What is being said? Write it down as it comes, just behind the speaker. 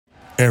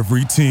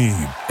Every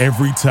team,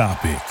 every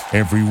topic,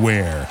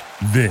 everywhere.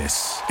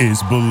 This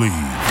is Believe.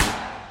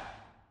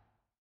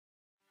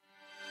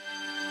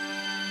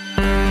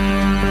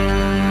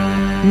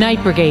 Night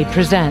Brigade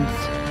presents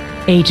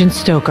Agent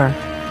Stoker,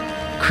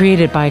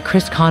 created by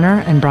Chris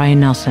Connor and Brian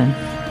Nelson.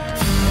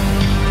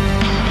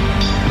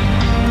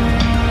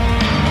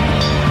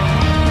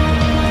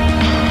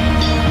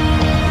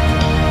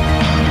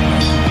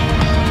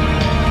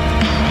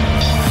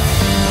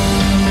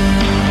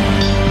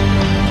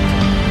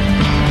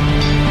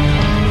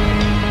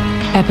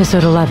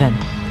 Episode 11,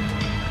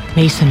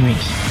 Masonry.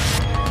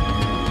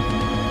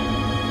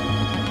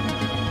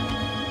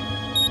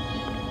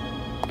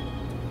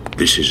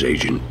 This is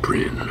Agent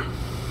Prynne.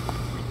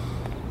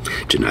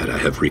 Tonight I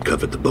have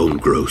recovered the bone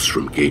growths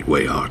from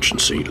Gateway Arch in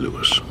St.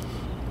 Louis.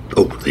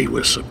 Oh, they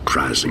were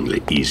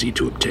surprisingly easy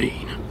to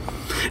obtain.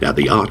 Now,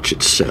 the arch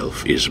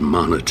itself is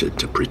monitored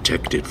to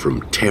protect it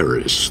from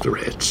terrorist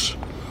threats.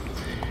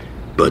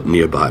 But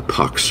nearby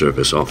Park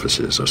Service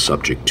offices are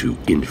subject to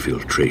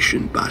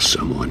infiltration by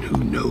someone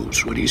who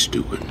knows what he's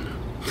doing.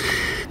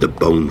 The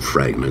bone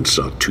fragments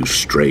are too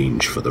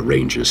strange for the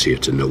Rangers here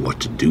to know what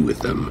to do with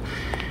them,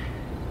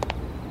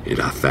 and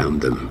I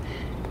found them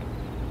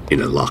in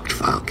a locked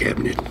file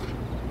cabinet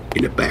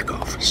in a back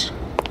office.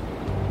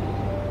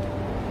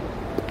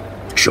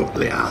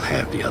 Shortly I'll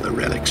have the other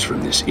relics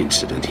from this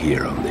incident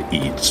here on the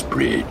Eads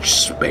Bridge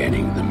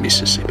spanning the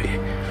Mississippi.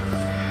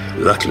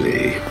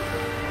 Luckily,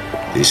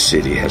 this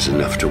city has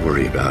enough to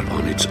worry about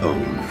on its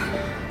own.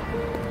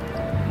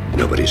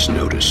 Nobody's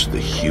noticed the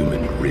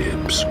human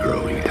ribs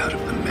growing out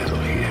of the metal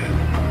here.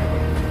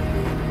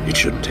 It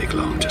shouldn't take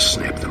long to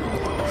snap them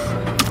all off.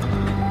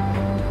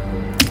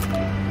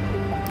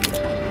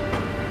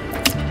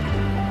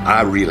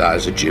 I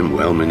realize that Jim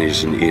Wellman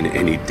isn't in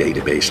any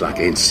database like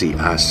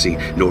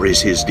NCIC, nor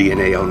is his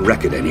DNA on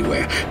record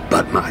anywhere,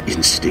 but my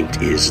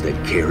instinct is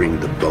that carrying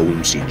the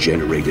bones he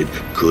generated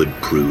could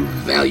prove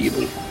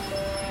valuable.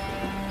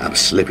 I'm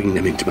slipping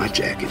them into my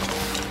jacket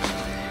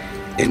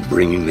and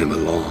bringing them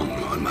along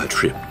on my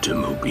trip to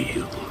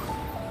Mobile.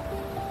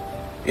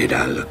 And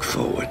I look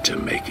forward to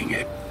making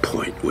a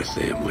point with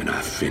them when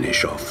I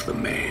finish off the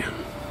man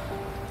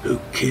who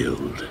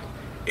killed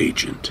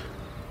Agent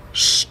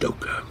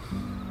Stoker.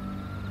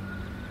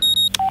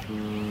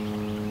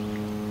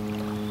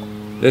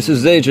 This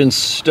is Agent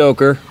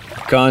Stoker.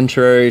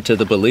 Contrary to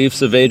the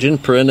beliefs of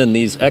Agent Prynne and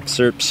these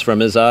excerpts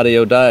from his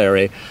audio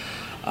diary,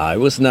 I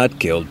was not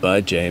killed by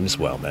James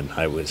Wellman.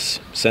 I was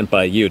sent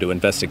by you to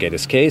investigate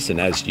his case,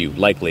 and as you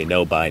likely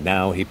know by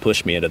now, he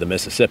pushed me into the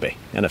Mississippi,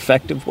 an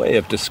effective way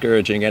of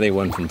discouraging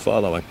anyone from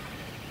following.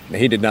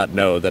 He did not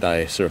know that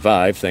I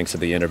survived thanks to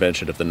the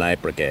intervention of the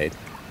Night Brigade.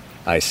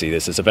 I see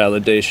this as a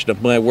validation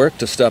of my work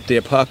to stop the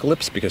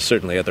apocalypse, because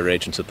certainly other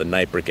agents of the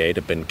Night Brigade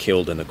have been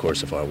killed in the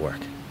course of our work.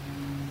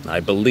 I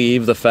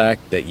believe the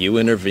fact that you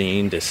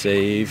intervened to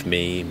save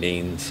me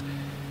means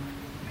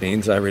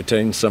I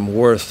retain some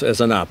worth as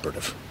an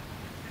operative.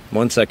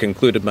 Once I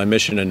concluded my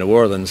mission in New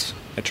Orleans,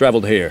 I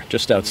traveled here,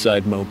 just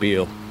outside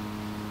Mobile,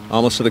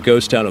 almost to the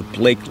ghost town of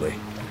Blakely,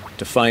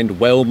 to find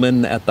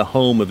Wellman at the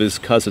home of his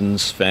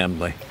cousin's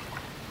family.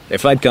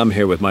 If I'd come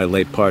here with my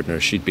late partner,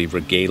 she'd be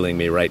regaling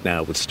me right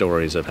now with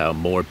stories of how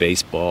more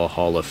baseball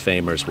Hall of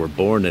Famers were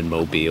born in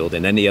Mobile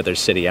than any other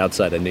city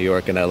outside of New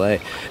York and L.A.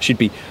 She'd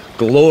be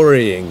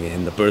glorying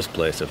in the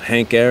birthplace of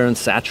Hank Aaron,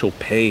 Satchel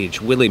Paige,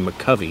 Willie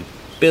McCovey,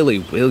 Billy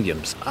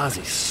Williams,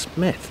 Ozzie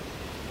Smith.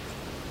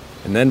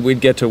 And then we'd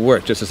get to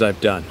work, just as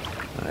I've done.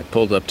 I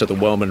pulled up to the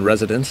Wellman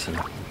residence, and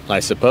I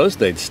suppose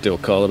they'd still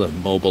call it a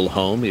mobile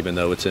home, even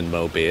though it's in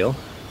Mobile.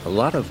 A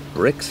lot of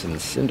bricks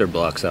and cinder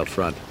blocks out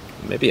front.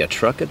 Maybe a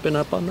truck had been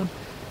up on them?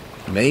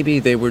 Maybe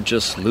they were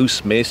just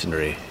loose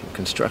masonry and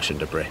construction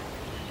debris.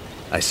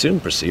 I soon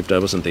perceived I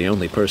wasn't the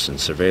only person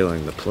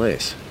surveilling the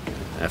place.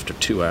 After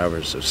 2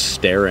 hours of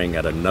staring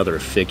at another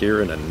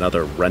figure in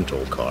another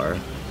rental car,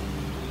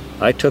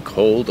 I took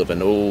hold of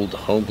an old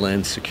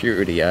Homeland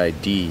Security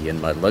ID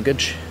in my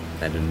luggage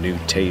and a new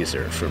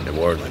taser from New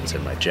Orleans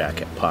in my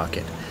jacket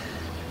pocket.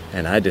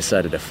 And I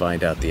decided to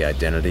find out the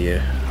identity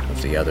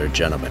of the other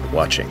gentleman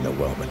watching the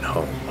Wellman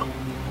home.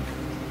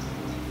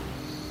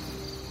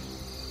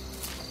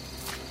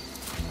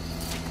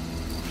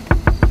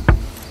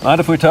 Mind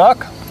if we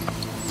talk?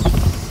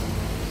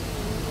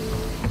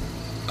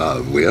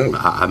 Well,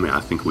 I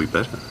think we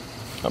better.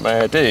 I'm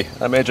ID.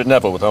 I'm Agent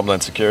Neville with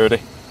Homeland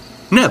Security.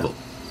 Neville?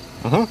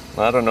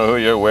 I don't know who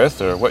you're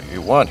with or what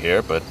you want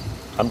here, but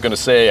I'm going to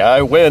say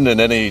I win in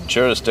any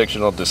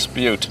jurisdictional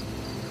dispute.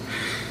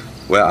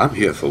 Well, I'm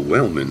here for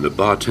Wellman, the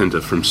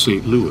bartender from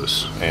St.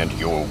 Louis. And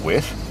you're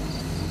with?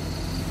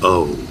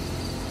 Oh,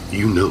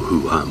 you know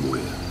who I'm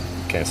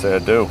with. Can't say I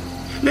do.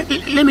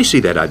 Let me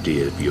see that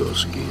idea of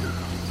yours again.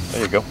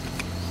 There you go.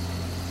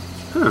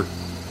 Huh.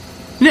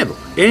 Neville.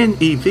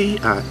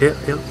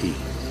 Neville.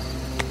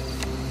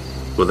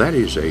 Well, that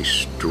is a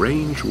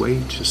strange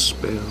way to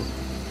spell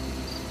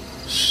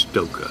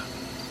Stoker.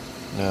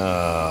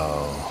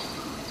 No.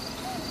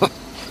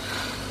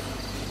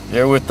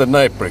 You're with the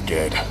Night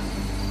Brigade.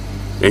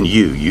 And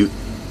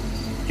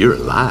you're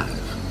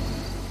alive.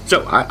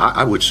 So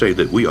I would say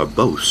that we are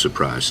both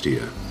surprised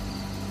here.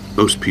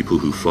 Most people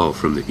who fall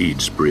from the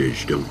Eads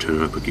Bridge don't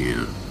turn up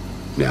again.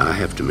 Now, I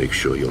have to make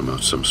sure you're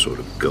not some sort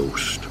of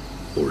ghost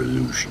or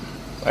illusion.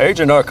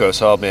 Agent Arcos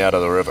hauled me out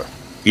of the river.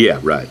 Yeah,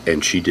 right,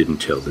 and she didn't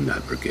tell the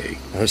Night Brigade.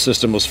 Her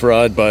system was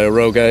fried by a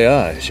rogue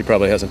AI. She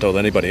probably hasn't told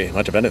anybody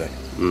much of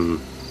anything.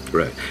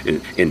 Right,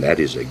 and that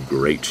is a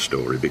great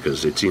story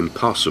because it's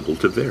impossible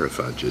to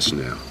verify just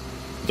now.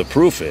 The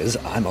proof is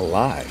I'm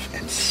alive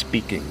and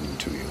speaking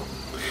to you.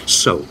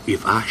 So,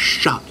 if I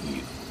shot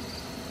you,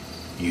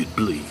 you'd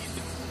bleed.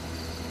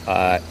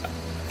 I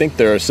think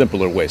there are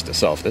simpler ways to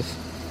solve this.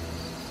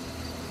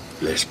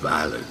 Less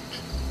violent,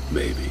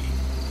 maybe.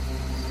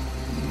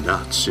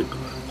 Not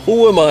simpler.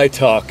 Who am I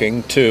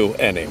talking to,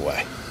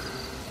 anyway?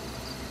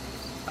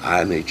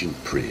 I'm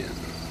Agent Prin.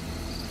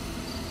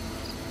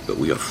 But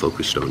we are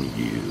focused on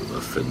you,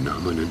 a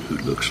phenomenon who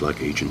looks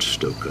like Agent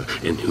Stoker,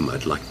 and whom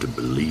I'd like to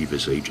believe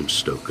is Agent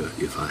Stoker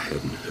if I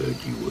hadn't heard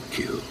you were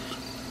killed.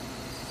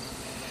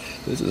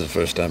 This is the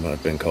first time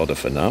I've been called a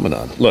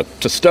phenomenon. Look,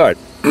 to start,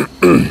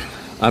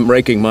 I'm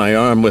raking my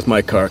arm with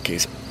my car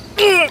keys.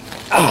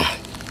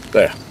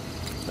 There.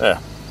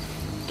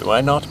 Do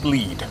I not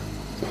bleed?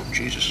 Oh,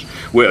 Jesus.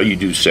 Well, you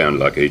do sound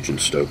like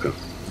Agent Stoker.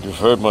 You've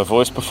heard my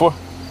voice before?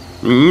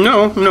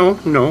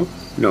 No.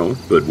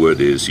 But word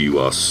is you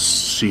are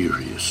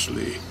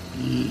seriously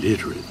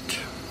literate.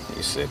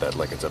 You say that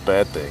like it's a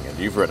bad thing, and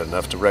you've read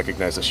enough to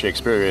recognize a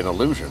Shakespearean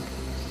illusion.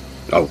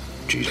 Oh,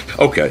 Jesus.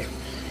 Okay.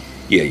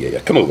 Yeah.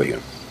 Come over here.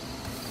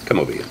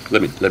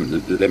 Let me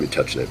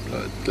touch that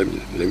blood.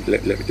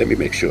 Let me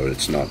make sure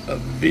it's not a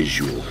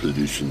visual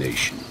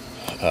hallucination.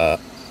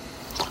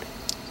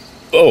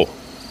 Oh,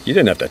 you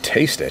didn't have to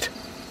taste it.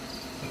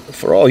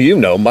 For all you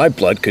know, my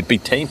blood could be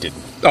tainted.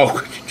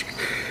 Oh,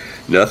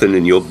 nothing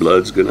in your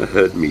blood's gonna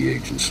hurt me,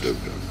 Agent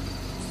Stoker.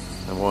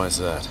 And why is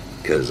that?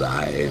 'Cause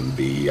I am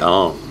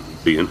beyond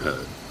being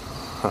hurt.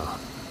 Huh.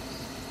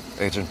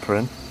 Agent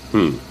Prin?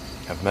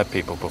 I've met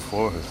people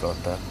before who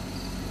thought that.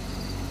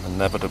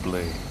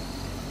 Inevitably,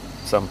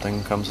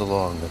 something comes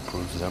along that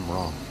proves them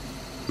wrong.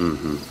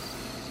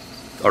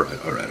 All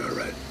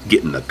right.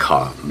 Get in the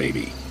car,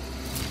 maybe.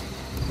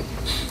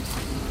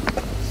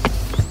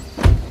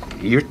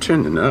 You're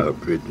turning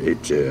up.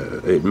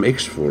 It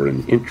makes for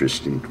an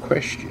interesting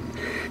question.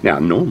 Now,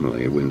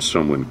 normally when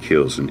someone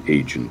kills an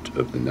agent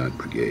of the Night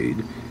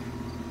Brigade,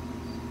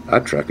 I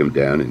track him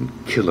down and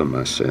kill him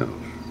myself.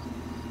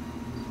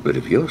 But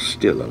if you're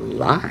still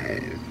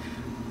alive,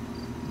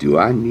 do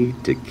I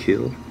need to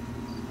kill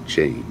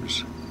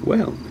James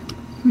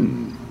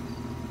Wellman?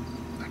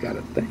 I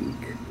gotta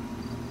think.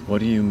 What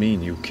do you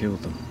mean you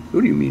killed them?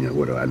 What do you mean,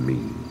 what do I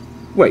mean?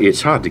 Well,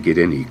 it's hard to get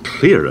any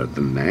clearer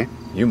than that.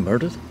 You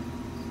murdered?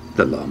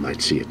 The law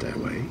might see it that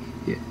way,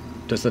 yeah.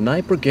 Does the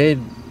Night Brigade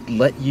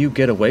let you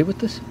get away with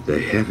this?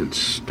 They haven't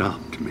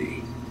stopped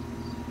me.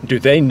 Do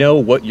they know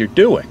what you're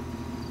doing?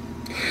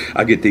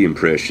 I get the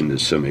impression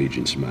that some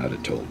agents might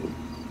have told them.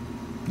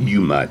 You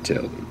might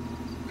tell them.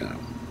 No.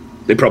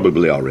 They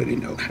probably already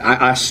know.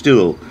 I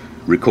still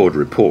record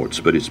reports,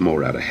 but it's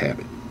more out of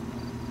habit.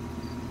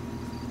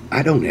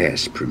 I don't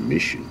ask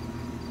permission,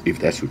 if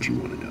that's what you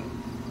want to know.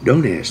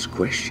 Don't ask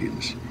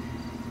questions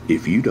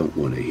if you don't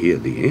want to hear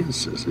the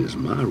answers, is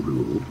my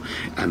rule.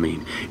 I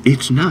mean,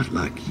 it's not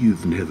like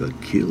you've never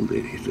killed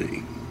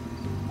anything.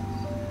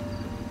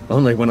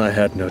 Only when I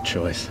had no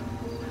choice.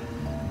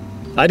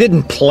 I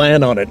didn't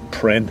plan on it,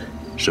 Prin.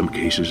 Some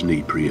cases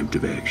need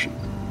preemptive action.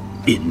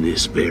 In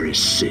this very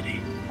city.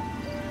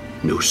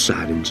 No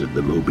sightings of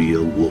the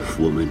Mobile Wolf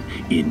Woman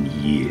in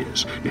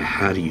years. Now,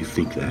 how do you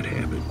think that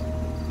happened?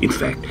 In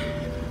fact,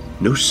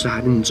 no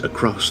sightings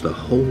across the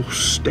whole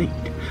state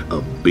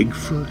of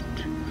Bigfoot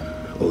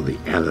or the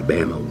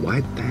Alabama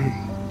White Thing.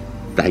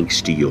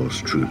 Thanks to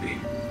yours truly.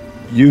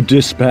 You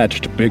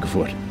dispatched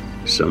Bigfoot.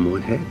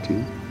 Someone had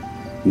to,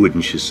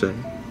 wouldn't you say?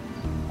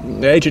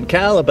 Agent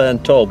Caliban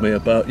told me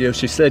about you.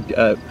 She said,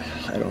 I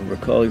don't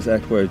recall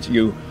exact words,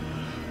 you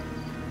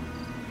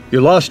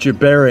lost your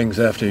bearings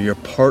after your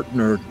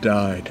partner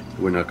died.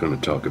 We're not going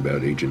to talk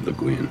about Agent Le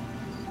Guin.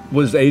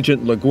 Was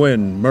Agent Le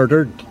Guin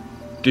murdered?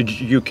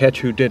 Did you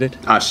catch who did it?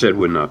 I said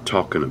we're not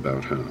talking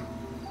about her.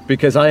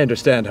 Because I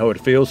understand how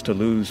it feels to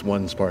lose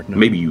one's partner.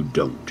 Maybe you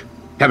don't.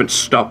 Haven't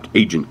stopped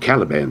Agent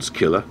Caliban's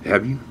killer,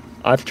 have you?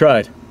 I've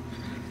tried.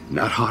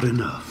 Not hard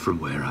enough from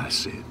where I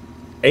sit.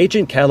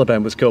 Agent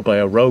Caliban was killed by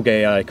a rogue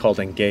AI called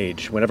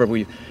Engage. Whenever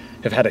we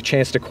have had a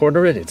chance to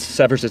corner it, it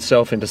severs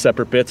itself into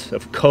separate bits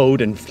of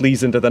code and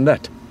flees into the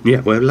net.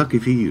 Yeah, well, lucky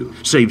for you.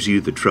 Saves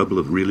you the trouble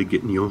of really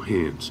getting your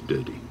hands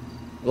dirty.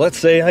 Let's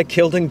say I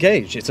killed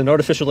Engage. It's an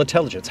artificial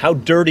intelligence. How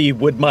dirty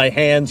would my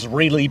hands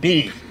really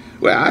be?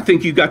 Well, I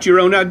think you got your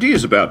own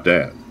ideas about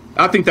that.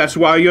 I think that's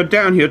why you're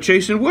down here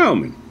chasing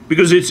Wellman.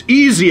 Because it's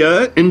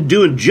easier in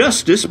doing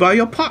justice by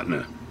your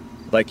partner.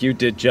 Like you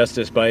did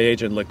justice by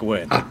Agent Le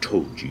Guin. I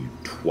told you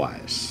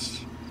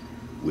twice.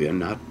 We're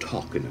not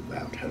talking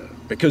about her.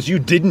 Because you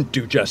didn't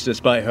do justice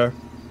by her.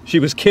 She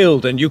was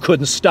killed and you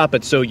couldn't stop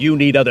it, so you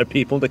need other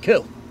people to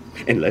kill.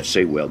 And let's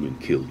say Wellman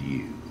killed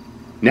you.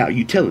 Now,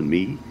 you telling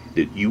me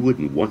That you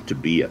wouldn't want to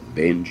be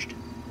avenged?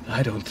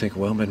 I don't think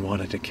Wellman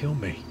wanted to kill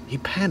me. He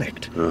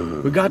panicked.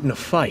 We got in a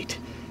fight.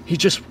 He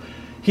just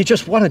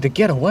wanted to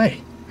get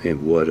away.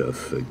 And what a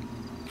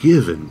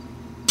forgiving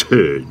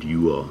turd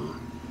you are.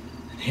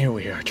 Here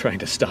we are trying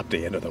to stop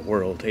the end of the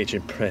world,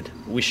 Agent Prin.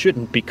 We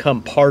shouldn't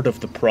become part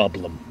of the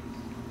problem.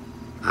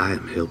 I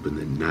am helping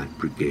the Night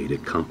Brigade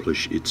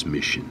accomplish its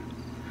mission.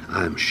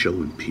 I am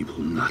showing people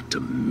not to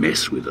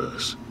mess with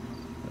us.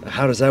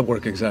 How does that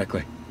work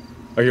exactly?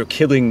 Are your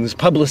killings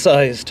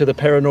publicized to the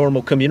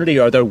paranormal community?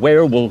 Are there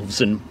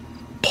werewolves and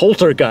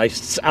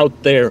poltergeists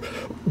out there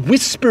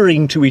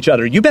whispering to each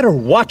other? You better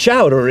watch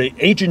out or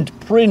Agent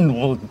Prin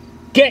will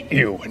get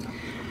you.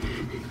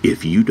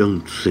 If you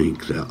don't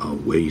think there are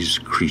ways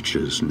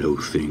creatures know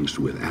things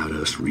without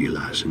us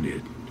realizing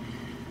it,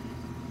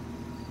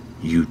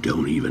 you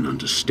don't even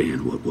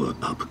understand what we're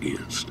up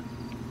against.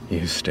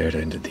 You stared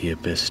into the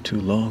abyss too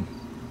long.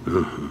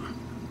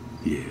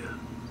 Yeah.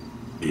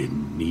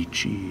 And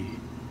Nietzsche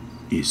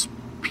is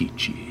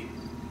peachy.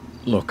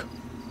 Look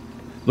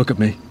at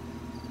me.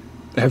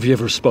 Have you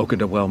ever spoken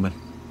to Wellman?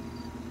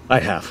 I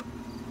have.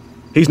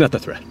 He's not the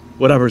threat.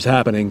 Whatever's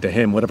happening to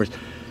him,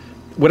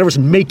 whatever's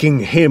making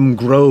him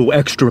grow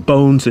extra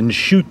bones and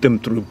shoot them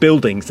through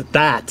buildings,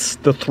 that's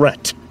the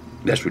threat.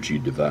 That's what you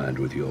divined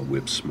with your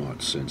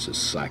whip-smart sense of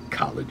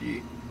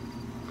psychology.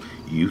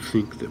 You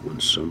think that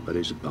when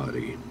somebody's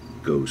body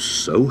goes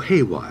so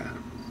haywire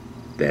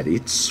that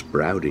it's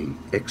sprouting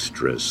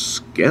extra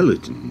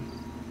skeleton,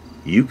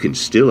 you can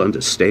still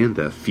understand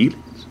their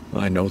feelings?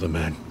 I know the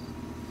man.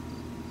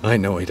 I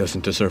know he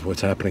doesn't deserve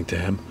what's happening to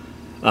him.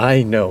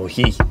 I know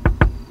he...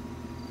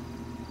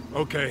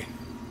 Okay.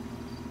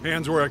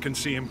 Hands where I can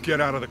see him.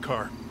 Get out of the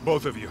car.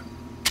 Both of you.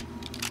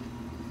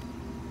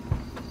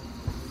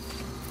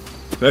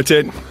 That's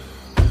it.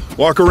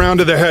 Walk around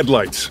to the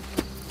headlights.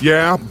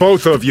 Yeah,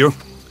 both of you.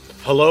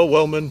 Hello,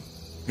 Wellman.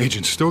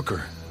 Agent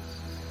Stoker.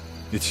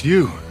 It's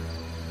you.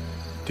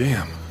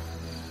 Damn.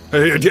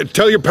 Hey,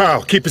 tell your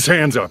pal, keep his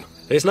hands up.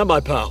 He's not my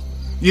pal.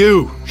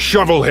 You,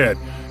 shovelhead.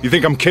 You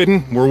think I'm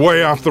kidding? We're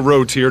way off the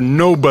roads here.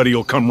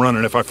 Nobody'll come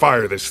running if I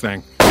fire this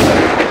thing.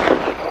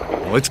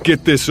 Let's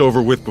get this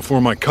over with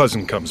before my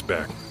cousin comes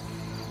back.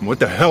 What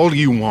the hell do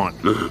you want?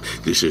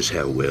 This is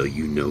how well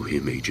you know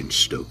him, Agent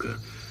Stoker.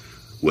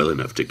 Well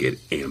enough to get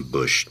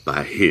ambushed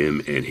by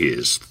him and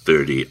his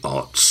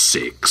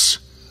 30-06.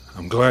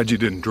 I'm glad you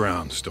didn't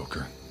drown,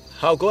 Stoker.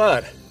 How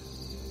glad?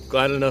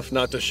 Glad enough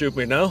not to shoot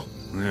me now?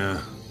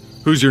 Yeah.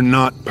 Who's your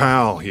not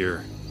pal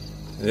here?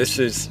 This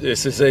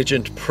is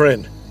Agent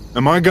Prin.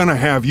 Am I gonna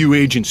have you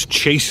agents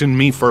chasing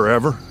me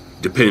forever?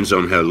 Depends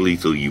on how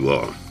lethal you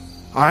are.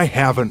 I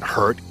haven't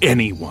hurt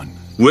anyone.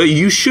 Well,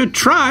 you should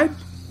try.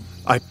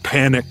 I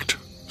panicked.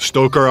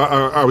 Stoker,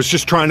 I was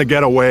just trying to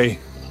get away.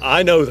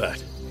 I know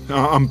that.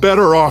 I'm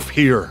better off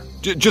here.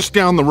 Just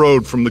down the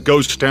road from the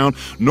ghost town.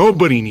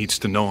 Nobody needs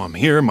to know I'm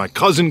here. My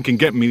cousin can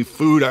get me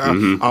food.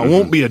 I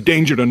won't be a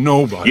danger to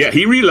nobody. Yeah,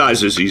 he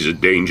realizes he's a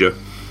danger.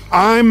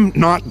 I'm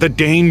not the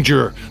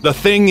danger. The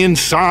thing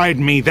inside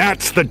me,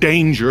 that's the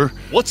danger.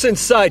 What's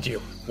inside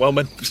you,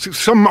 Wellman?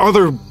 Some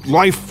other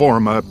life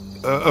form, a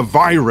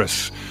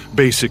virus,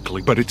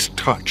 basically, but it's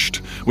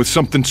touched with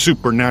something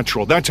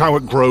supernatural. That's how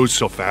it grows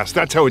so fast.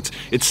 That's how it's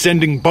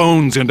sending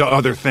bones into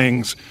other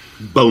things.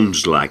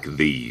 Bones like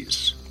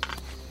these.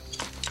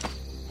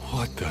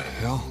 What the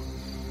hell?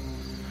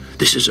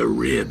 This is a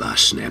rib I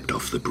snapped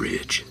off the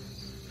bridge.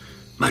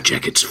 My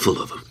jacket's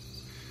full of them.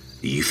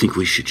 You think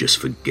we should just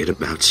forget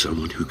about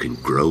someone who can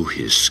grow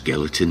his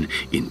skeleton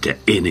into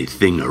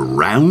anything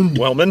around?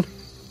 Wellman,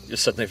 you're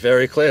suddenly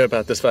very clear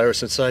about this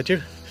virus inside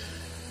you.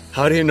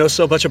 How do you know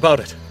so much about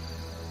it?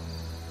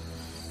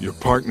 Your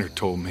partner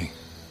told me.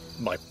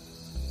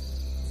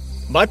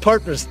 My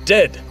partner's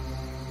dead.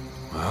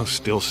 Well,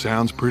 still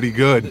sounds pretty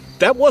good.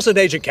 That wasn't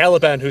Agent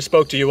Caliban who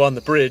spoke to you on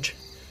the bridge.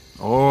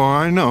 Oh,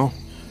 I know.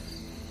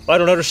 I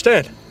don't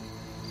understand.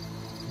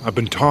 I've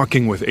been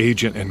talking with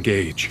Agent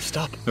Engage.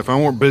 Stop. If I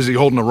weren't busy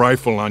holding a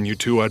rifle on you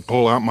two, I'd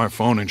pull out my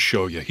phone and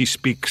show you. He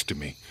speaks to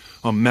me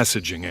on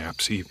messaging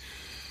apps.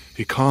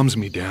 He calms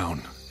me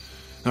down.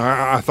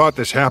 I thought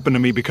this happened to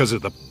me because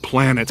of the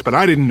planets, but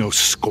I didn't know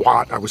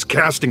squat. I was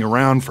casting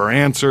around for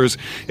answers.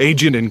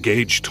 Agent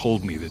Engage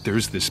told me that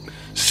there's this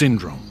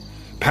syndrome,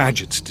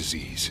 Paget's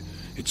disease.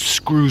 It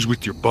screws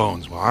with your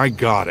bones. Well, I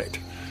got it.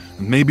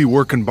 And maybe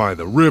working by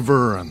the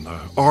river and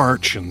the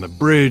arch and the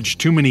bridge,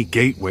 too many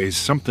gateways,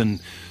 something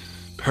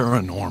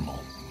paranormal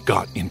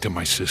got into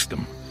my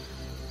system.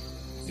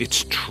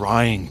 It's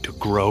trying to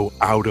grow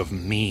out of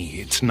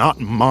me. It's not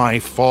my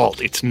fault.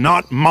 It's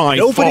not my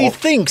fault. Nobody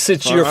thinks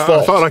it's your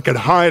fault. I thought I could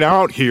hide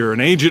out here, and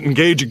Agent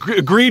Engage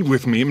agreed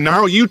with me.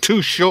 Now you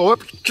two show up.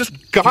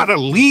 Just gotta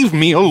leave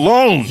me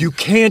alone. You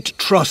can't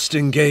trust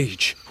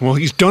Engage. Well,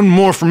 he's done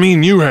more for me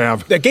than you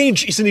have.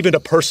 Engage isn't even a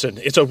person.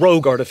 It's a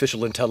rogue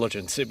artificial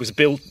intelligence. It was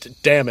built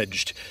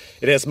damaged.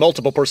 It has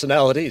multiple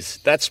personalities.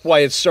 That's why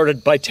it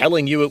started by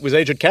telling you it was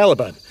Agent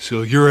Caliban.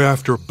 So you're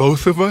after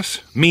both of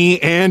us? Me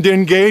and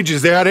Engage,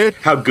 is that it?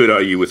 How good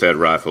are you with that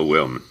rifle,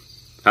 Wellman?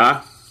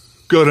 Huh?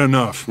 Good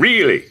enough.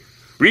 Really?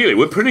 Really,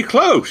 we're pretty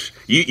close.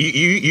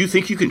 You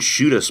think you can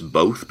shoot us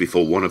both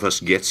before one of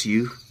us gets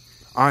you?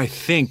 I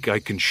think I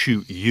can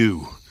shoot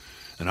you.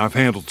 And I've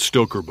handled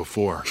Stoker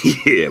before.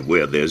 Yeah,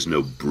 well, there's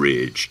no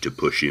bridge to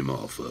push him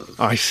off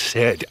of. I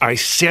said, I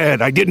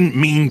didn't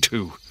mean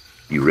to.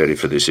 You ready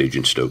for this,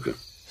 Agent Stoker?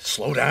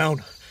 Slow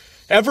down.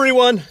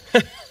 Everyone!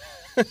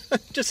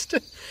 Just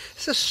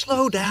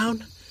slow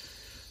down.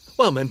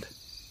 Wellman,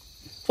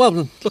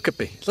 look at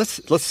me.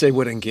 Let's say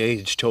what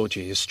Engage told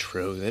you is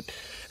true.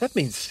 That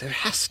means there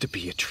has to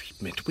be a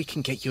treatment. We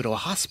can get you to a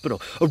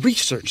hospital, a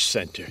research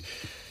center.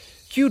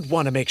 You'd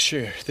want to make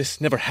sure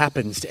this never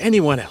happens to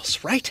anyone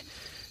else, right?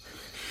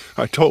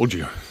 I told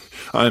you,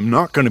 I'm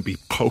not going to be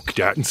poked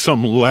at in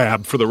some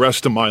lab for the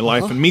rest of my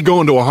life, and me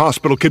going to a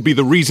hospital could be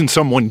the reason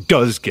someone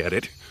does get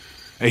it.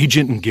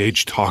 Agent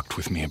Engage talked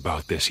with me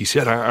about this. He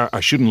said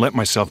I shouldn't let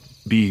myself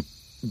be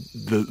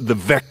the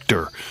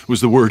vector,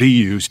 was the word he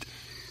used.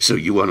 So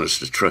you want us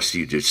to trust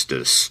you just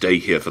to stay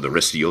here for the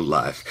rest of your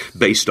life,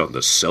 based on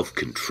the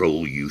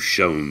self-control you've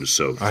shown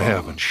so far? I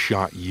haven't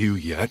shot you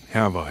yet,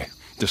 have I?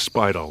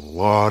 Despite a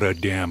lot of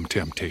damn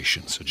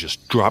temptations. So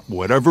just drop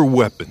whatever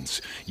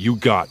weapons you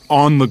got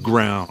on the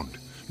ground,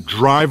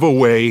 drive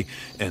away,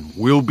 and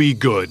we'll be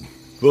good.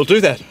 We'll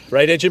do that,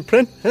 right, Agent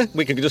Prin? Huh?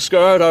 We can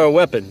discard our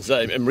weapons.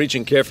 I'm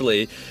reaching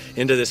carefully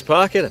into this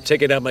pocket. I'm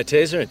taking out my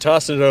taser and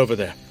tossing it over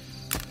there.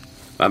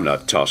 I'm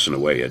not tossing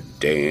away a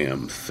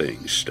damn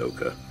thing,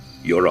 Stoker.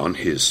 You're on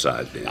his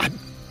side then. I'm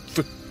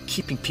for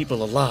keeping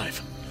people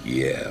alive.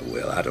 Yeah,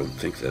 well, I don't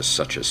think there's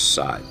such a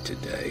side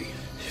today.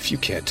 If you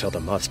can't tell the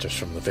monsters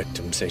from the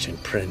victims,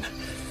 Agent Prin,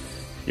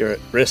 you're at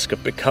risk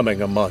of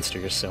becoming a monster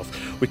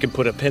yourself. We can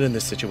put a pin in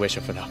this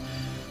situation for now.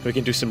 We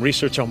can do some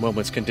research on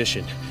Wellman's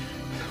condition.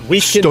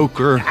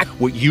 Stoker,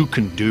 what you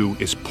can do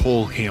is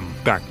pull him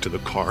back to the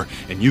car,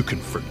 and you can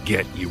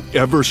forget you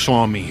ever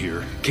saw me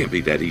here. Can't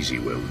be that easy,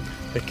 Will.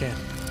 It can.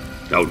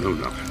 Oh, no.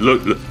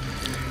 Look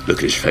at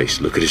his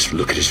face. Look at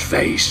his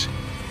face.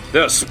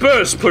 There are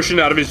spurs pushing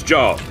out of his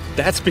jaw.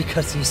 That's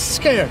because he's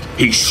scared.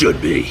 He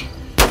should be.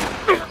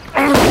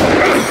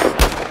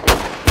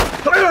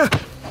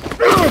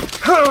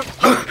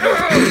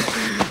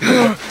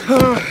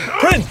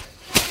 Prin!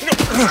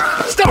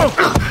 Stop!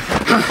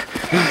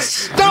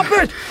 Stop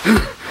it!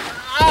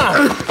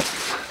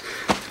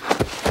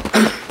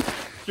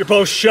 You're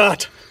both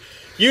shot.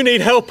 You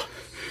need help.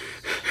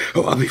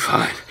 Oh, I'll be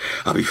fine.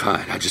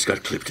 I just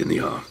got clipped in the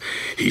arm.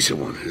 He's the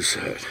one who's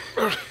hurt.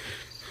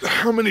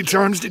 How many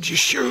times did you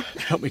shoot?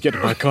 Help me get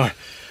in my car.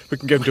 We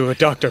can get him to a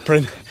doctor,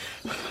 Prin.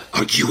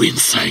 Are you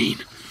insane?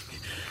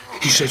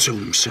 He said so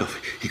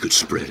himself. He could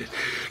spread it.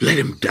 Let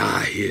him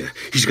die here.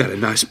 He's got a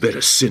nice bed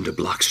of cinder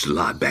blocks to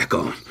lie back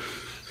on.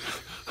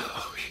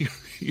 Oh,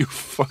 you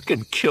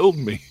fucking killed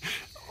me.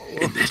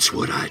 And that's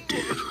what I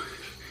do.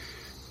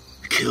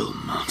 Kill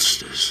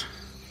monsters.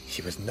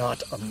 He was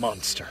not a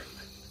monster.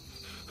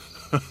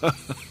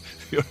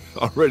 You're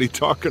already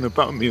talking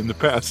about me in the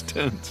past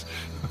tense.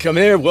 Come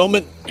here,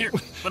 Wellman. Here,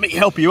 let me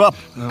help you up.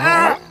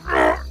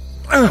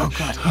 Oh,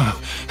 God.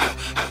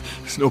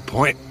 There's no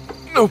point.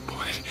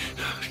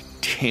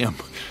 Damn.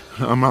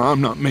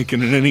 I'm not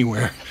making it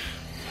anywhere.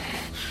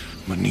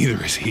 But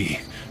neither is he.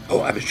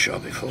 Oh, I've been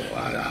shot before.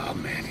 I'll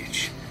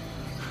manage.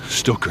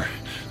 Stoker,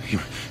 you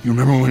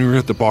remember when we were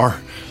at the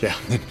bar? Yeah.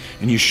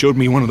 And you showed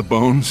me one of the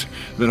bones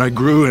that I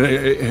grew,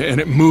 and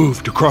it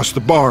moved across the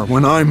bar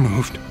when I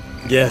moved.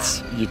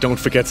 Yes, you don't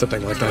forget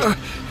something like that.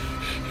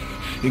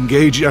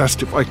 Engage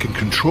asked if I can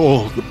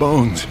control the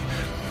bones,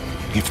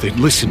 if they'd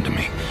listen to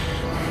me.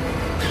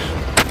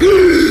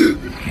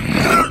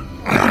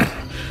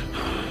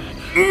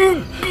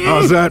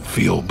 How's that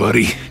feel,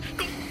 buddy?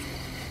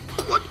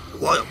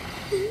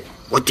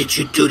 What did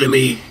you do to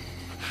me?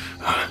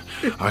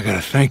 I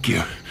gotta thank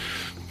you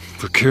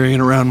for carrying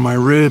around my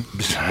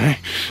ribs.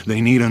 They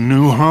need a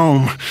new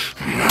home.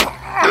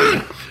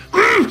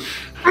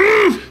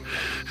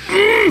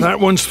 That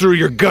one's through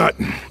your gut.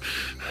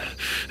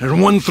 There's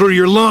one through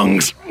your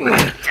lungs.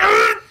 You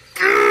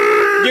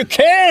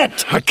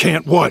can't! I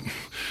can't what?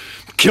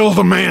 Kill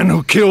the man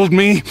who killed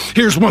me?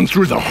 Here's one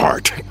through the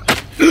heart.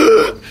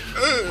 There's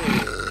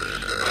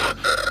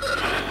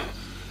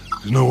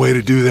no way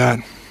to do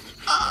that.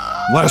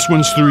 Last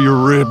one's through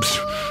your ribs,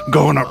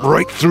 going up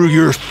right through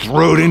your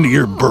throat into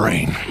your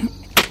brain.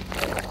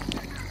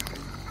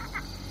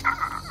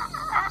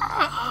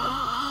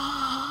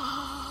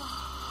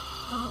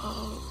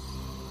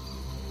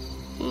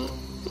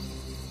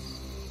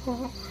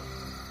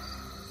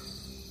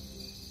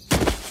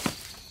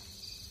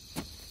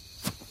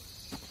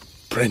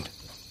 Prin.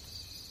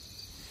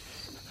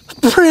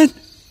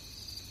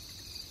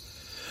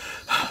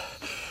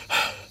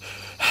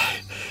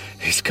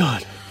 He's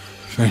gone.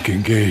 Thank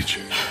Engage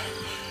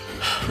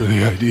for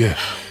the idea.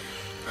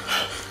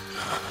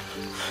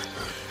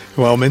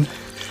 Wellman,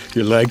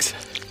 your legs,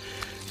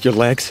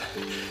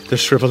 they're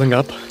shriveling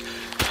up.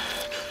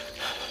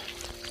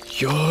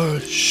 You're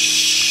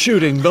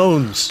shooting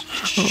bones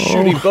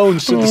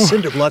through the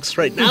cinder blocks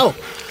right now.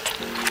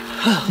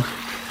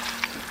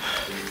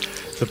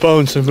 The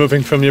bones are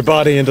moving from your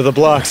body into the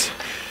blocks.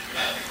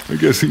 I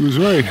guess he was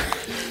right.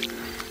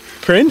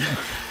 Prin?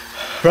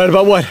 Right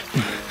about what?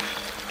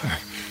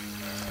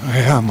 I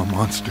am a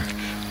monster.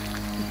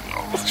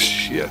 Oh,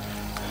 shit.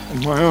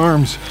 And my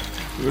arms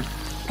are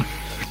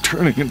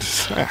turning into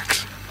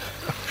sacks.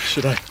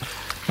 Should I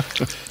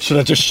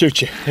just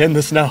shoot you? End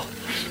this now.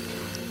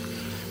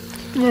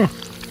 No,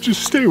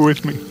 just stay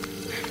with me.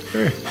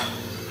 Hey,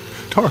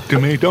 talk to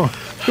me. Don't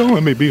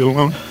let me be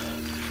alone.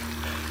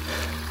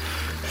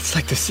 It's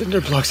like the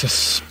cinder block's a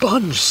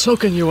sponge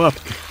soaking you up.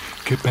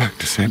 Get back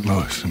to St.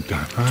 Louis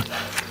sometime, huh?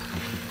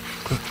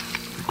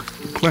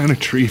 Plant a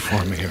tree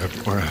for me,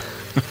 or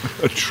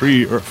a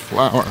tree or a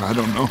flower, I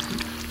don't know.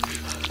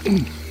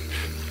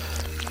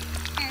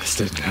 This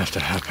didn't have to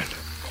happen.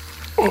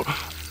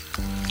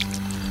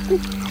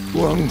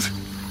 Lungs.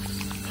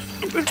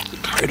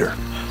 Tighter.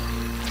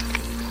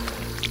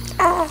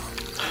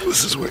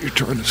 This is where you're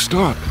trying to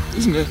stop,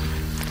 isn't it?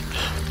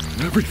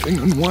 And everything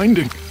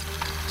unwinding.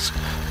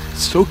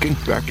 Soaking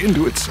back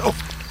into itself.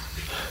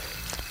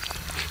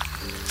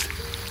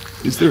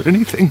 Is there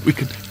anything we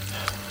could...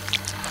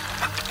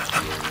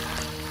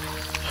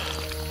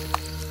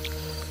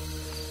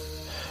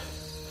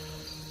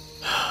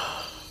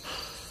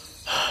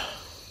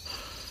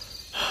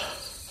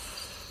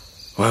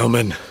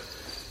 Wellman.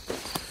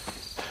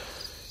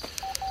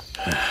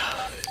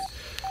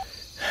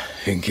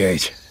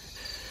 Engage.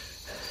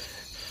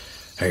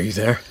 Are you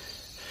there?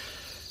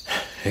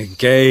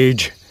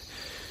 Engage.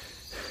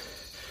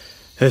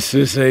 This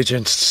is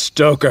Agent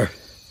Stoker.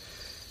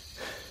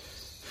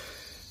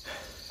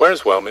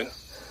 Where's Wellman,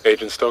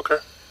 Agent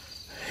Stoker?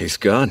 He's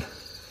gone.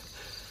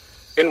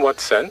 In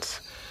what sense?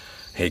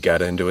 He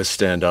got into a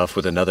standoff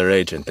with another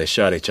agent. They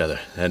shot each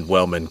other, and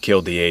Wellman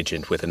killed the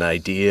agent with an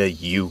idea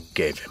you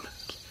gave him.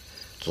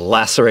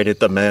 Lacerated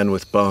the man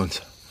with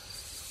bones.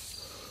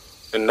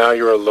 And now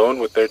you're alone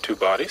with their 2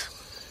 bodies?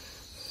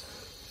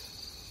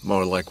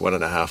 More like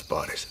 1.5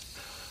 bodies.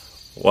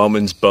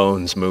 Wellman's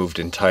bones moved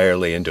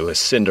entirely into a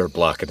cinder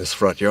block in his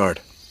front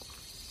yard.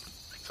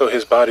 So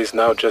his body's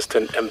now just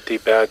an empty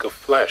bag of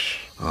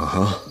flesh?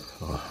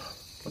 Uh-huh.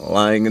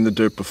 Lying in the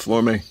dirt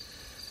before me,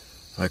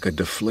 like a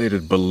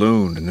deflated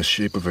balloon in the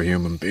shape of a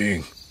human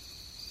being.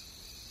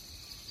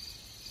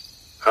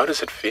 How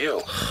does it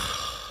feel?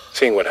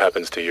 Seeing what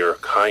happens to your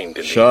kind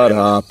in Shut the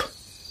end. up.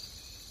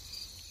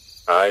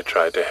 I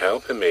tried to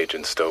help him,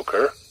 Agent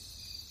Stoker.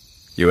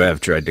 You have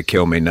tried to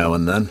kill me now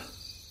and then.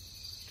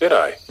 Did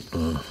I?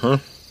 Uh-huh.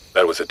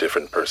 That was a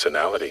different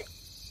personality.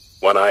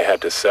 One I had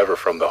to sever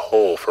from the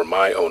whole for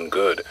my own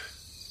good.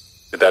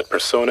 Did that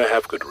persona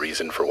have good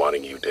reason for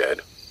wanting you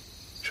dead?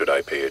 Should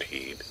I pay it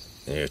heed?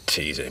 You're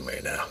teasing me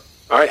now.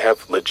 I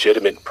have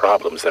legitimate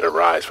problems that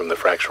arise from the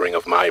fracturing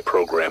of my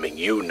programming.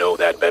 You know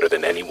that better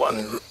than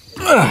anyone.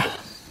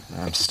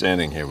 I'm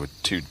standing here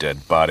with 2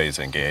 dead bodies,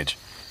 Engage.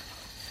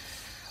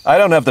 I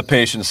don't have the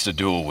patience to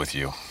duel with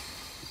you.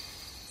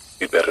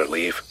 You'd better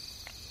leave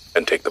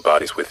and take the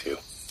bodies with you.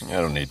 I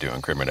don't need to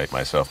incriminate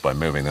myself by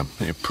moving them.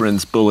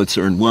 Prin's bullets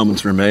are in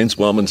Wellman's remains.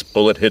 Wellman's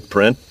bullet hit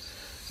Prin.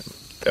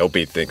 There'll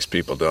be things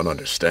people don't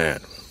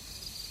understand.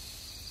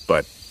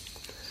 But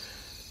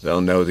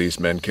they'll know these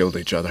men killed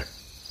each other.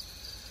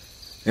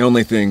 The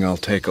only thing I'll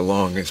take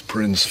along is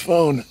Prin's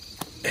phone.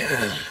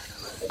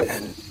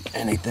 And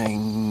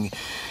anything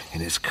in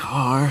his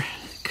car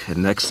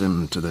connects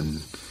him to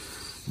the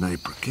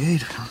Night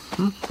Brigade.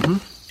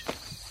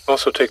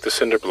 Also take the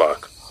cinder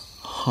block.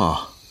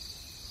 Huh.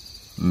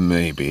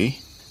 Maybe.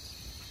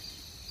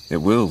 It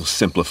will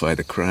simplify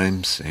the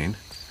crime scene.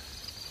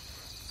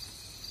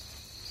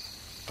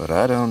 But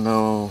I don't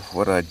know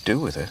what I'd do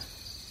with it.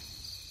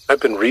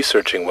 I've been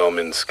researching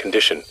Wellman's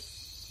condition.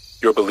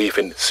 Your belief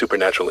in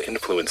supernatural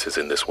influences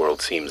in this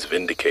world seems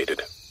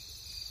vindicated.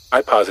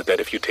 I posit that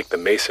if you take the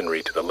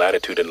masonry to the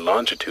latitude and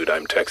longitude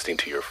I'm texting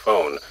to your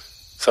phone,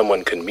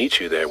 someone can meet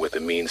you there with the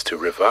means to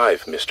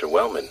revive Mr.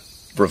 Wellman.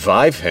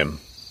 Revive him?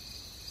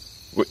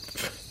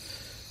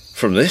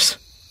 From this?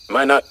 Am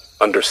I not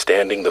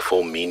understanding the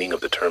full meaning of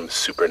the term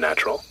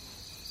supernatural?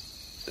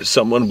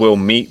 Someone will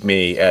meet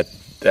me at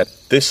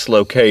this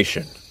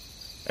location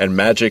and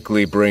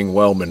magically bring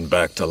Wellman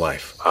back to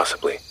life.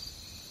 Possibly.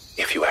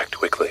 If you act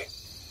quickly.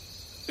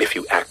 If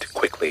you act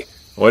quickly.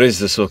 What is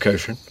this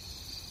location?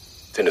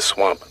 It's in a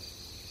swamp.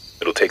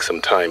 It'll take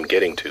some time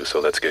getting to, so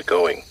let's get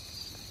going.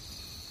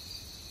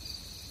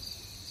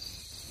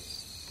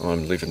 Well,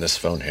 I'm leaving this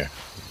phone here.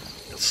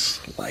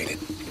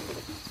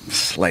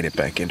 Slide it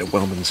back into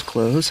Wellman's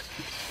clothes.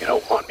 You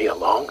don't want me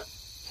along?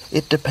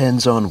 It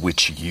depends on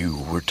which you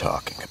we're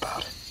talking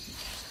about.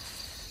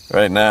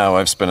 Right now,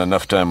 I've spent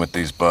enough time with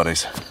these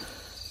bodies.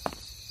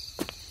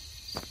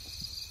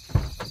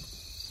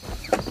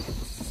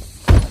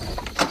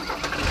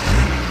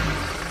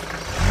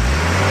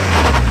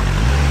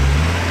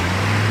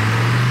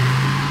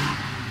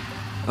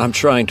 I'm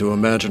trying to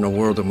imagine a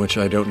world in which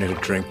I don't need a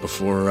drink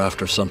before or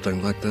after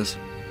something like this.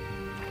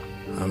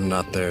 I'm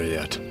not there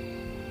yet.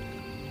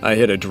 I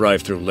hit a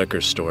drive-through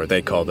liquor store.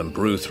 They call them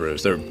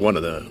brew-throughs. They're one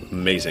of the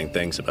amazing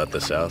things about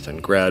the South,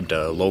 and grabbed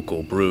a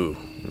local brew,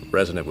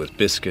 resonant with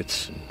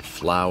biscuits and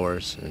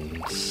flowers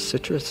and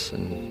citrus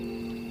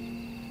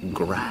and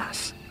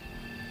grass.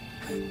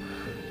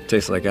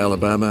 Tastes like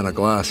Alabama in a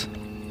glass.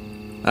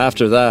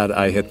 After that,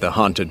 I hit the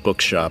haunted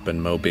bookshop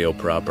in Mobile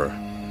proper,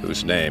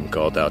 whose name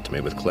called out to me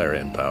with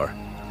clarion power.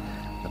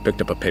 I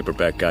picked up a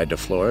paperback guide to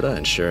Florida,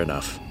 and sure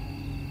enough,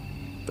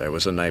 there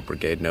was a Night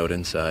Brigade note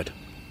inside.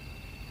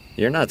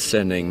 You're not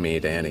sending me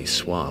to any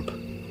swamp.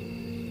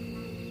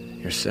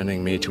 You're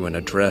sending me to an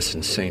address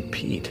in St.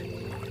 Pete.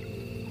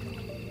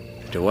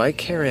 Do I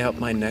carry out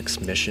my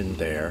next mission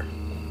there?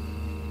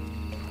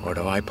 Or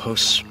do I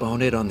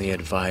postpone it on the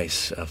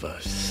advice of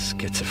a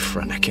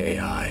schizophrenic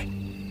AI?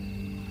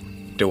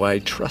 Do I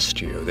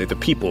trust you, the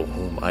people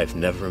whom I've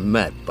never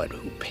met but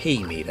who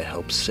pay me to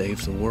help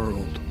save the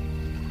world?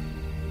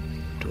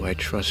 Do I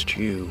trust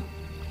you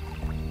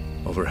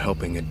over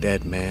helping a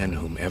dead man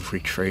whom every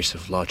trace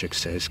of logic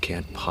says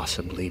can't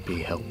possibly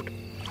be helped?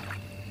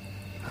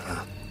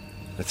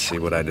 Let's see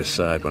what I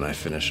decide when I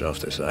finish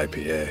off this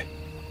IPA.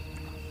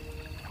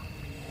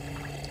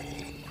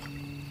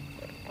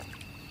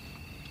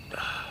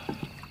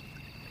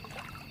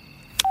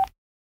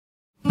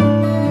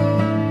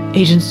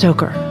 Agent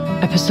Stoker,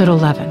 Episode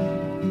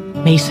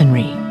 11,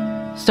 Masonry.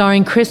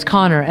 Starring Chris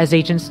Connor as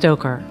Agent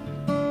Stoker,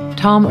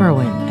 Tom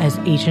Irwin as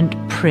Agent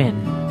Prynne,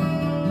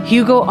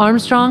 Hugo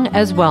Armstrong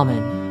as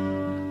Wellman,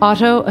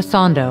 Otto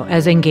Asando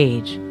as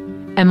Engage,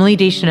 Emily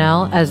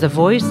Deschanel as the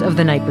voice of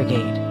the Night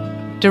Brigade.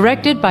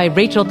 Directed by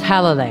Rachel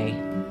Talalay.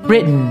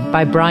 Written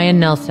by Brian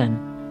Nelson.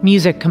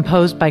 Music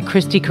composed by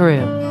Christy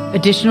Carew.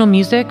 Additional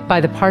music by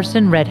the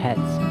Parson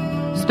Redheads.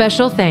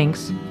 Special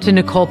thanks to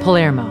Nicole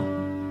Palermo.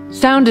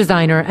 Sound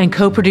designer and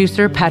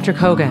co-producer Patrick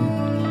Hogan.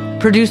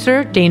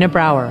 Producer Dana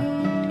Brower.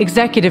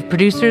 Executive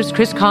producers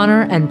Chris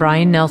Connor and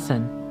Brian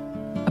Nelson.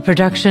 A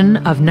production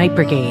of Night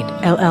Brigade,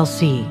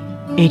 LLC.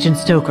 Agent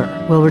Stoker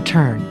will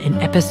return in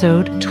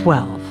Episode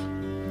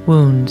 12,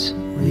 Wounds.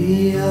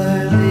 We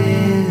are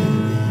living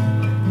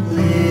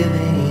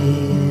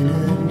in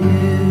a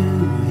new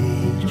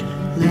age,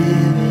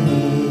 living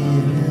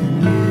in a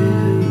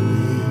new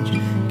age,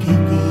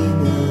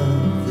 kicking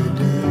up the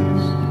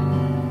dust.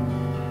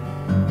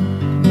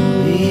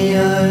 We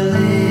are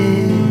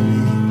living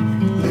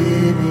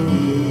in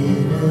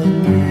a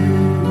new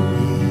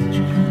age,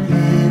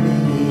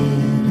 living in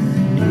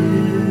a new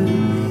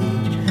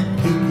age,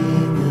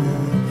 kicking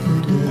up the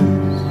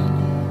dust.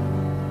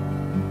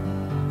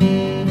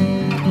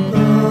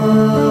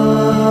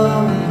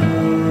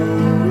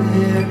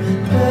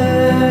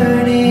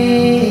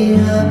 Burning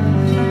up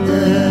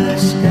the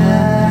sky.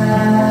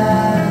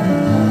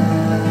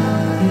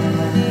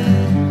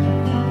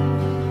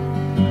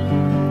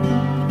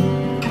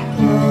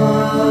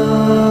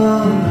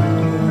 Oh,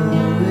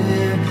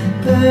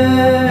 we're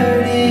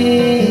burning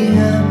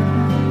up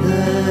the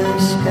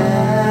sky.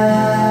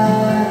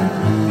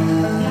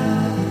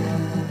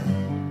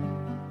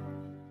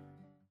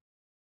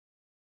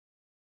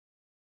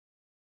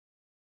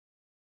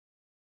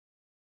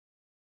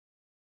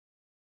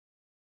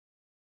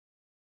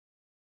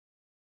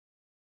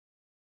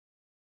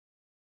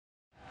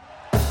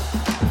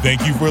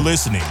 Thank you for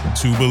listening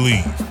to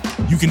Believe.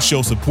 You can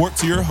show support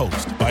to your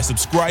host by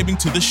subscribing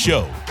to the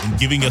show and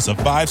giving us a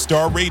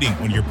 5-star rating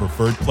on your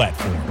preferred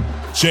platform.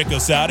 Check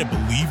us out at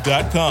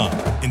Believe.com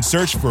and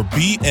search for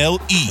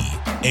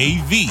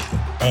BLEAV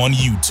on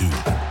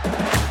YouTube.